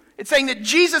beautiful. It's saying that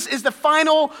Jesus is the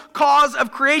final cause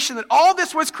of creation, that all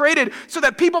this was created so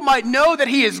that people might know that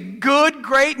he is good,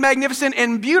 great, magnificent,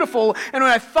 and beautiful. And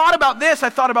when I thought about this,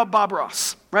 I thought about Bob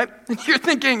Ross, right? And you're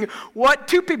thinking, what?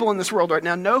 Two people in this world right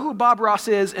now know who Bob Ross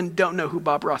is and don't know who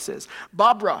Bob Ross is.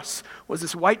 Bob Ross was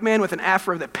this white man with an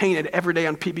afro that painted every day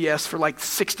on PBS for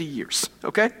 60 years,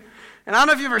 okay? And I don't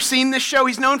know if you've ever seen this show.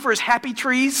 He's known for his happy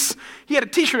trees. He had a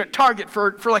t-shirt at Target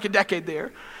for a decade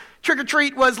there. Trick or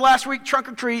Treat was last week, Trunk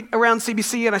or Treat around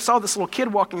CBC, and I saw this little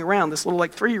kid walking around, this little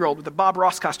 3-year-old with a Bob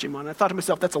Ross costume on. And I thought to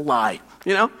myself, that's a lie,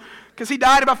 Because he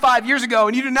died about 5 years ago,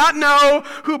 and you do not know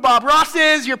who Bob Ross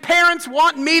is. Your parents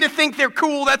want me to think they're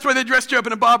cool. That's why they dressed you up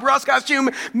in a Bob Ross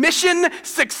costume. Mission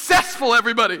successful,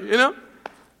 everybody,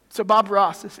 So Bob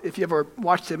Ross, if you ever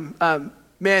watched him,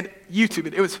 YouTube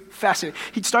it. It was fascinating.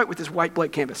 He'd start with this white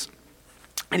blank canvas,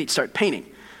 and he'd start painting.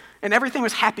 And everything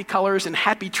was happy colors and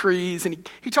happy trees. And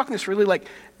he talked in this really like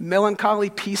melancholy,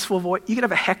 peaceful voice. You could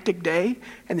have a hectic day,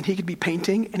 and then he could be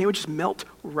painting, and it would just melt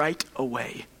right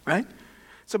away, right?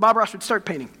 So Bob Ross would start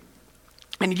painting.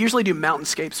 And he'd usually do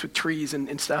mountainscapes with trees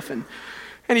and stuff. And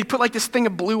he'd put like this thing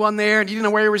of blue on there, and he didn't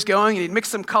know where he was going. And he'd mix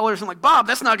some colors. I'm like, Bob,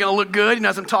 that's not going to look good.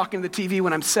 As I'm talking to the TV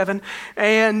when I'm 7.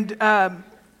 And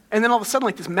then all of a sudden,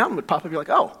 like this mountain would pop up. You're like,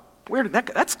 oh, where did that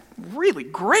go? That's really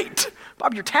great.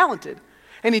 Bob, you're talented.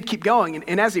 And he'd keep going,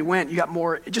 and as he went, you got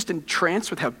more just entranced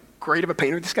with how great of a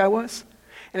painter this guy was.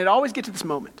 And it'd always get to this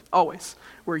moment, always,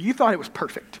 where you thought it was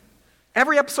perfect.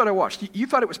 Every episode I watched, you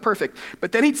thought it was perfect.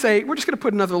 But then he'd say, we're just going to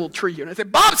put another little tree here. And I'd say,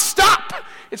 Bob, stop!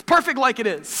 It's perfect like it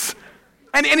is.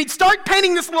 And he'd start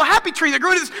painting this little happy tree that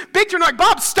grew into this big tree. And I'm like,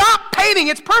 Bob, stop painting.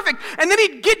 It's perfect. And then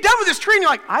he'd get done with this tree, and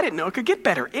you're like, I didn't know it could get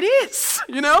better. It is,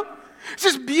 you know? It's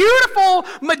this beautiful,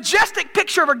 majestic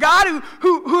picture of a God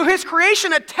who his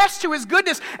creation attests to his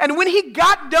goodness. And when he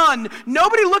got done,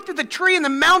 nobody looked at the tree and the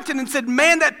mountain and said,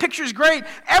 man, that picture's great.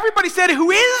 Everybody said, who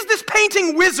is this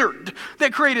painting wizard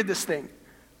that created this thing?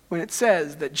 When it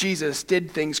says that Jesus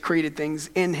did things, created things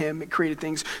in him, it created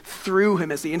things through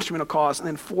him as the instrumental cause, and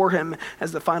then for him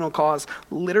as the final cause,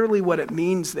 literally what it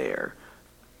means there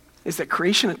is that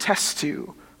creation attests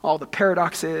to all the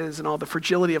paradoxes and all the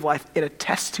fragility of life. It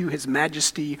attests to his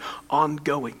majesty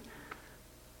ongoing.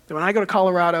 That when I go to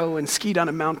Colorado and ski down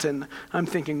a mountain, I'm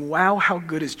thinking, wow, how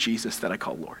good is Jesus that I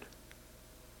call Lord?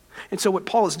 And so what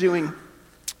Paul is doing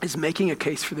is making a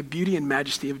case for the beauty and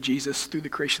majesty of Jesus through the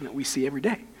creation that we see every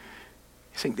day.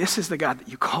 He's saying, this is the God that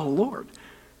you call Lord.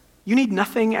 You need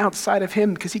nothing outside of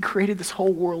him because he created this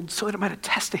whole world so that it might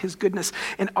attest to his goodness.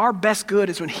 And our best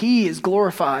good is when he is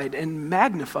glorified and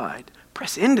magnified.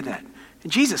 Press into that.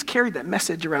 And Jesus carried that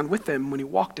message around with him when he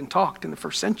walked and talked in the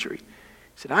first century. He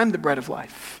said, I'm the bread of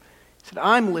life. He said,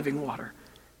 I'm living water.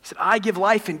 He said, I give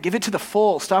life and give it to the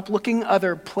full. Stop looking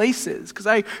other places because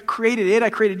I created it.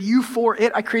 I created you for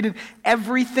it. I created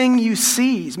everything you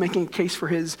see. He's making a case for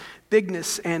his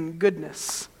bigness and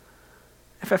goodness.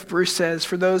 F.F. Bruce says,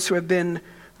 for those who have been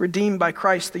redeemed by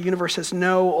Christ, the universe has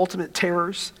no ultimate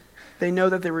terrors. They know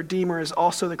that the Redeemer is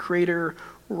also the creator,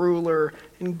 ruler,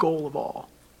 and goal of all.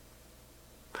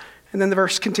 And then the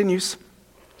verse continues.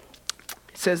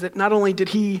 It says that not only did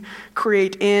he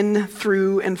create in,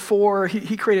 through, and for,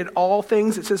 he created all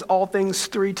things. It says all things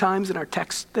 3 times in our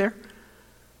text there.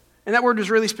 And that word was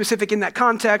really specific in that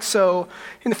context. So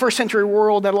in the first century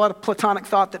world, that a lot of Platonic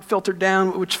thought that filtered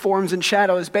down, which forms and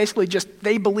shadows, basically just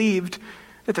they believed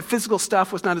that the physical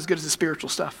stuff was not as good as the spiritual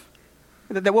stuff.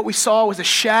 That what we saw was a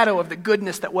shadow of the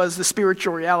goodness that was the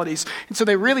spiritual realities. And so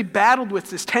they really battled with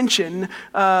this tension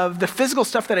of the physical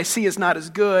stuff that I see is not as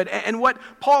good. And what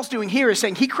Paul's doing here is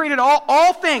saying he created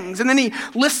all things, and then he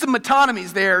lists the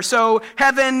metonymies there. So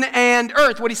heaven and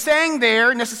earth. What he's saying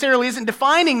there necessarily isn't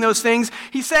defining those things.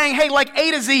 He's saying, hey, like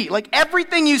A to Z, like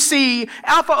everything you see,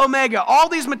 Alpha, Omega, all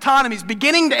these metonymies,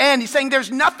 beginning to end. He's saying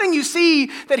there's nothing you see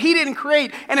that he didn't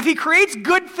create. And if he creates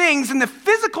good things, then the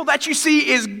physical that you see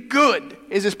is good.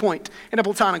 Is his point in a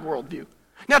Platonic worldview.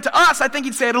 Now to us, I think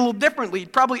he'd say it a little differently.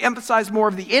 He'd probably emphasize more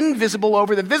of the invisible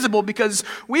over the visible because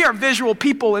we are visual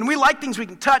people and we like things we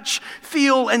can touch,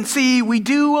 feel, and see. We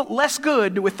do less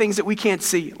good with things that we can't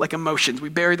see, like emotions. We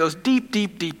bury those deep,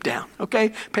 deep, deep down,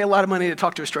 okay? Pay a lot of money to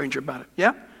talk to a stranger about it,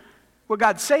 yeah? What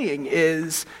Paul's saying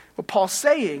is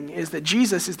that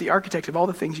Jesus is the architect of all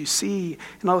the things you see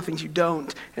and all the things you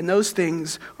don't, and those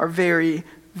things are very,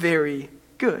 very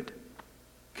good.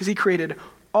 Because he created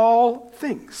all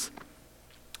things.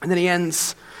 And then he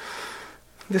ends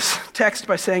this text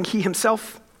by saying he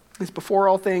himself is before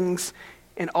all things,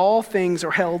 and all things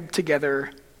are held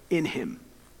together in him.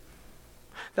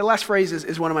 That last phrase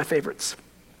is one of my favorites.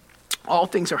 All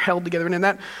things are held together. And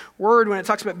that word, when it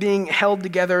talks about being held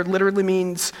together, literally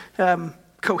means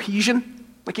cohesion.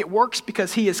 Like it works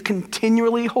because he is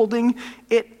continually holding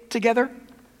it together.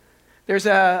 There's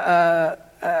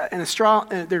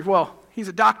he's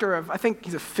a doctor of, I think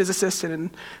he's a physicist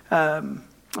and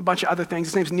a bunch of other things.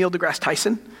 His name's Neil deGrasse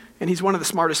Tyson, and he's one of the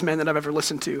smartest men that I've ever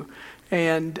listened to.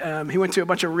 And he went to a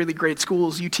bunch of really great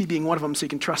schools, UT being one of them, so you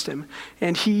can trust him.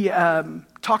 And he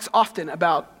talks often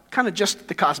about kind of just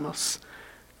the cosmos.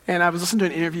 And I was listening to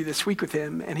an interview this week with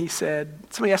him, and he said,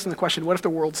 somebody asked him the question, what if the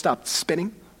world stopped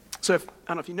spinning? So I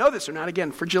don't know if you know this or not,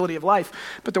 again, fragility of life,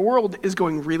 but the world is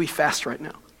going really fast right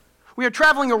now. We are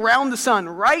traveling around the sun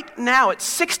right now at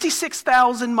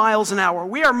 66,000 miles an hour.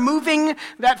 We are moving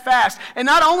that fast. And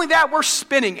not only that, we're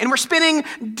spinning. And we're spinning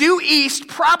due east,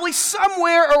 probably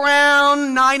somewhere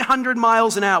around 900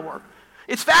 miles an hour.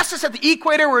 It's fastest at the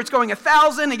equator where it's going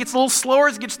 1,000. It gets a little slower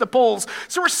as it gets to the poles.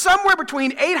 So we're somewhere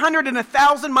between 800 and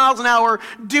 1,000 miles an hour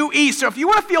due east. So if you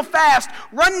want to feel fast,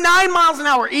 run 9 miles an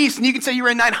hour east, and you can say you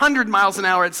ran 900 miles an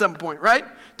hour at some point, right?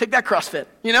 Take that CrossFit,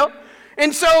 you know?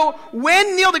 And so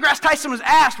when Neil deGrasse Tyson was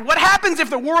asked, what happens if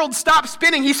the world stops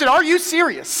spinning? He said, are you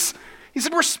serious? He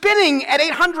said, we're spinning at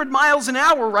 800 miles an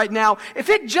hour right now. If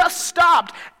it just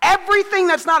stopped, everything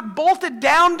that's not bolted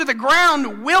down to the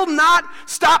ground will not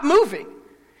stop moving.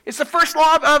 It's the first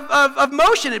law of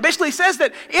motion. It basically says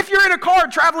that if you're in a car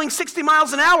traveling 60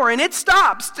 miles an hour and it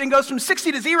stops and goes from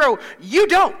 60 to 0, you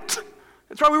don't.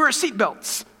 That's why we wear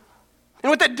seatbelts. And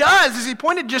what that does is he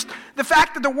pointed just the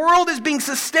fact that the world is being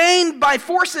sustained by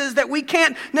forces that we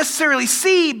can't necessarily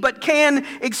see but can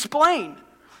explain.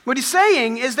 What he's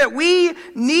saying is that we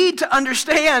need to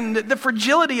understand the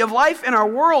fragility of life in our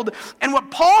world. And what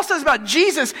Paul says about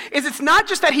Jesus is it's not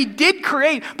just that he did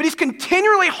create, but he's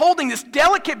continually holding this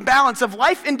delicate balance of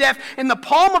life and death in the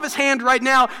palm of his hand right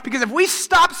now. Because if we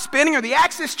stop spinning or the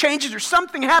axis changes or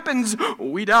something happens,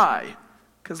 we die.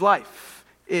 Because life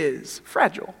is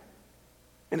fragile.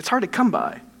 And it's hard to come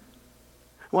by.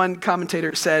 One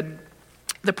commentator said,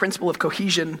 the principle of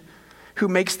cohesion who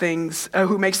makes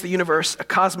the universe a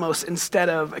cosmos instead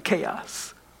of a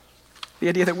chaos. The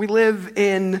idea that we live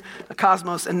in a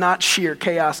cosmos and not sheer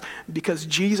chaos because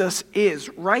Jesus is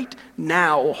right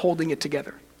now holding it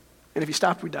together. And if you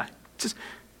stop, we die. It's just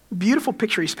a beautiful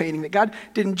picture he's painting that God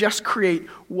didn't just create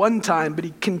one time, but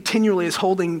he continually is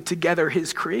holding together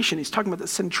his creation. He's talking about the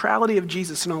centrality of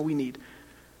Jesus and all we need.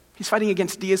 He's fighting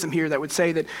against deism here that would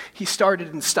say that he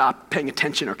started and stopped paying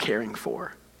attention or caring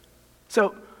for.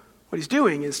 So what he's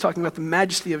doing is talking about the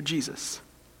majesty of Jesus.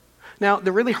 Now,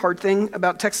 the really hard thing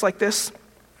about texts like this,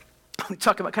 when we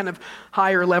talk about kind of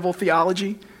higher level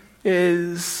theology,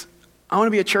 is I want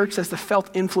to be a church that's the felt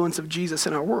influence of Jesus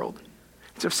in our world.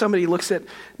 So if somebody looks at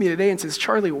me today and says,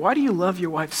 Charlie, why do you love your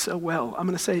wife so well? I'm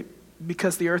going to say,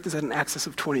 because the earth is at an axis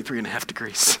of 23.5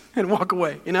 degrees, and walk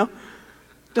away, you know?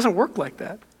 It doesn't work like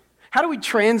that. How do we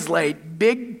translate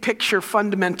big picture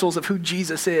fundamentals of who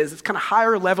Jesus is? It's kind of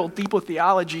higher level, deeper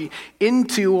theology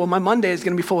into, well, my Monday is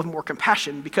going to be full of more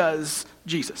compassion because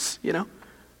Jesus, you know?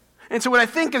 And so what I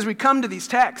think as we come to these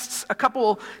texts, a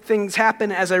couple things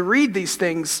happen as I read these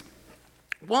things.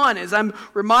 One is I'm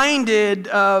reminded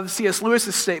of C.S.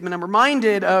 Lewis's statement. I'm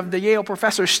reminded of the Yale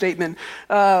professor's statement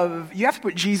of you have to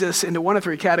put Jesus into one of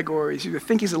three categories. You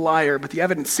think he's a liar, but the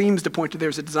evidence seems to point to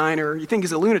there's a designer. You think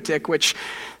he's a lunatic, which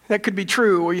that could be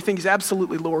true, or you think he's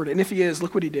absolutely Lord. And if he is,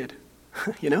 look what he did,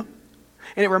 you know?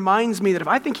 And it reminds me that if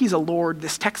I think he's a Lord,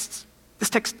 this text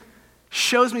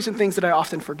shows me some things that I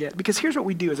often forget. Because here's what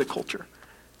we do as a culture.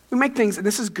 We make things, and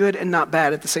this is good and not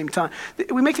bad at the same time,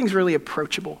 we make things really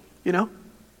approachable, you know?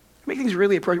 We make things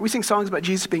really approachable. We sing songs about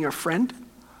Jesus being our friend.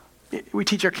 We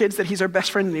teach our kids that he's our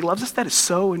best friend and he loves us. That is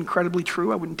so incredibly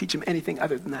true. I wouldn't teach them anything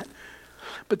other than that.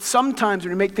 But sometimes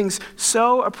when we make things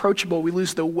so approachable, we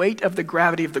lose the weight of the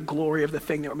gravity of the glory of the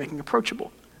thing that we're making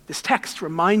approachable. This text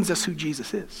reminds us who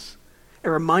Jesus is. It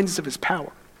reminds us of his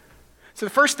power. So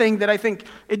the first thing that I think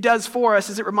it does for us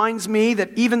is it reminds me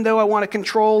that even though I want to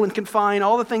control and confine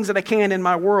all the things that I can in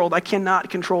my world, I cannot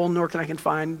control nor can I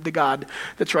confine the God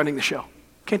that's running the show.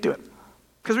 Can't do it.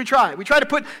 Because we try. We try to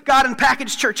put God in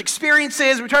packaged church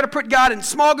experiences. We try to put God in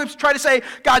small groups. We try to say,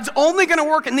 God's only going to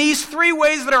work in these 3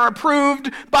 ways that are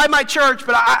approved by my church,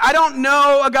 but I don't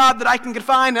know a God that I can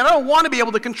confine, and I don't want to be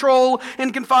able to control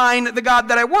and confine the God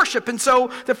that I worship. And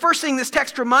so the first thing this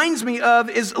text reminds me of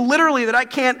is literally that I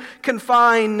can't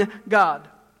confine God.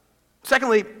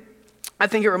 Secondly, I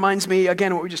think it reminds me,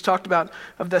 again, what we just talked about,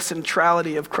 of the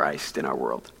centrality of Christ in our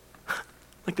world.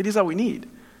 Like that is all we need.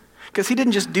 Because he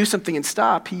didn't just do something and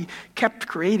stop. He kept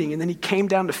creating, and then he came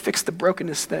down to fix the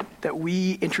brokenness that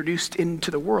we introduced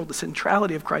into the world, the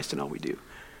centrality of Christ in all we do.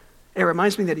 It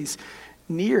reminds me that he's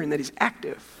near and that he's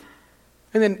active.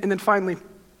 And then finally,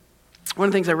 one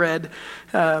of the things I read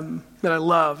that I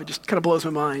love, it just kind of blows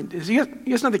my mind, is you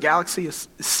guys know the galaxy is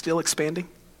still expanding?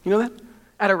 You know that?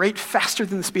 At a rate faster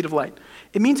than the speed of light.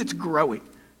 It means it's growing.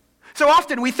 So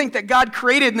often we think that God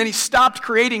created and then he stopped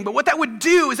creating, but what that would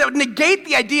do is that would negate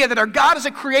the idea that our God is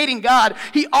a creating God.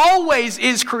 He always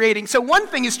is creating. So one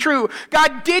thing is true,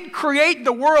 God did create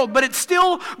the world, but it's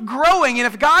still growing. And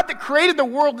if God that created the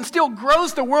world and still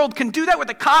grows the world can do that with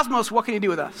the cosmos, what can he do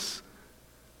with us?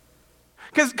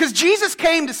 Because Jesus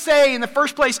came to say in the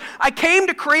first place, I came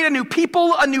to create a new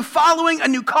people, a new following, a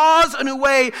new cause, a new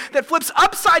way that flips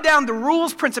upside down the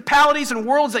rules, principalities, and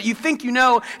worlds that you think you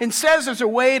know and says there's a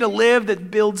way to live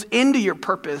that builds into your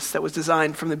purpose that was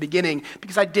designed from the beginning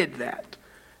because I did that.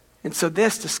 And so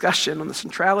this discussion on the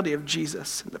centrality of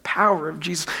Jesus and the power of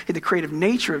Jesus and the creative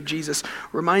nature of Jesus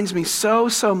reminds me so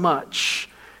much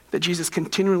that Jesus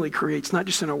continually creates, not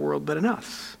just in our world, but in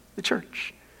us, the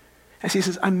church. As he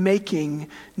says, I'm making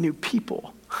new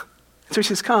people. So he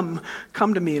says, come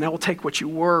to me and I will take what you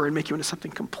were and make you into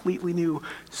something completely new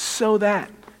so that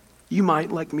you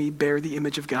might, like me, bear the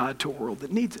image of God to a world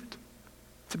that needs it.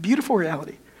 It's a beautiful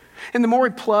reality. And the more we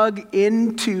plug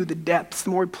into the depths,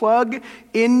 of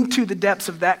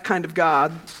that kind of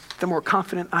God, the more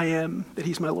confident I am that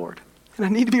he's my Lord. And I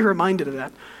need to be reminded of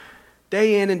that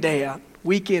day in and day out,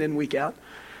 week in and week out.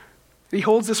 He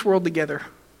holds this world together.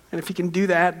 And if he can do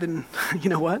that, then you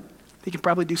know what? He can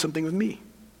probably do something with me.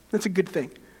 That's a good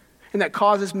thing. And that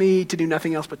causes me to do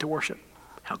nothing else but to worship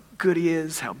how good he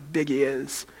is, how big he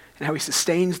is, and how he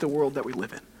sustains the world that we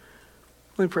live in.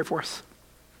 Let me pray for us.